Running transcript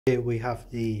Here we have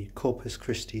the Corpus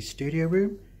Christi studio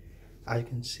room. As you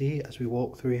can see, as we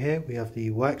walk through here, we have the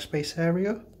workspace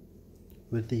area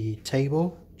with the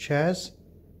table, chairs,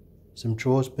 some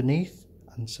drawers beneath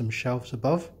and some shelves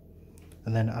above.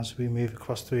 And then as we move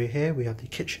across through here, we have the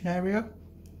kitchen area,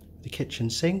 the kitchen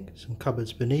sink, some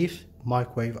cupboards beneath,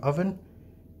 microwave oven,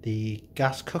 the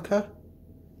gas cooker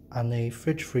and the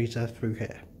fridge freezer through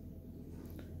here.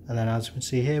 And then as you can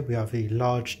see here, we have a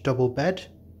large double bed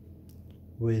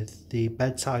with the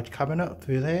bedside cabinet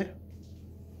through there,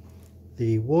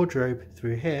 the wardrobe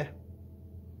through here,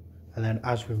 and then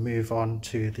as we move on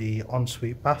to the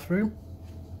ensuite bathroom,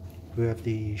 we have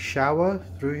the shower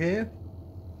through here,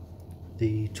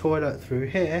 the toilet through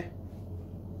here,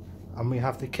 and we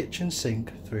have the kitchen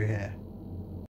sink through here.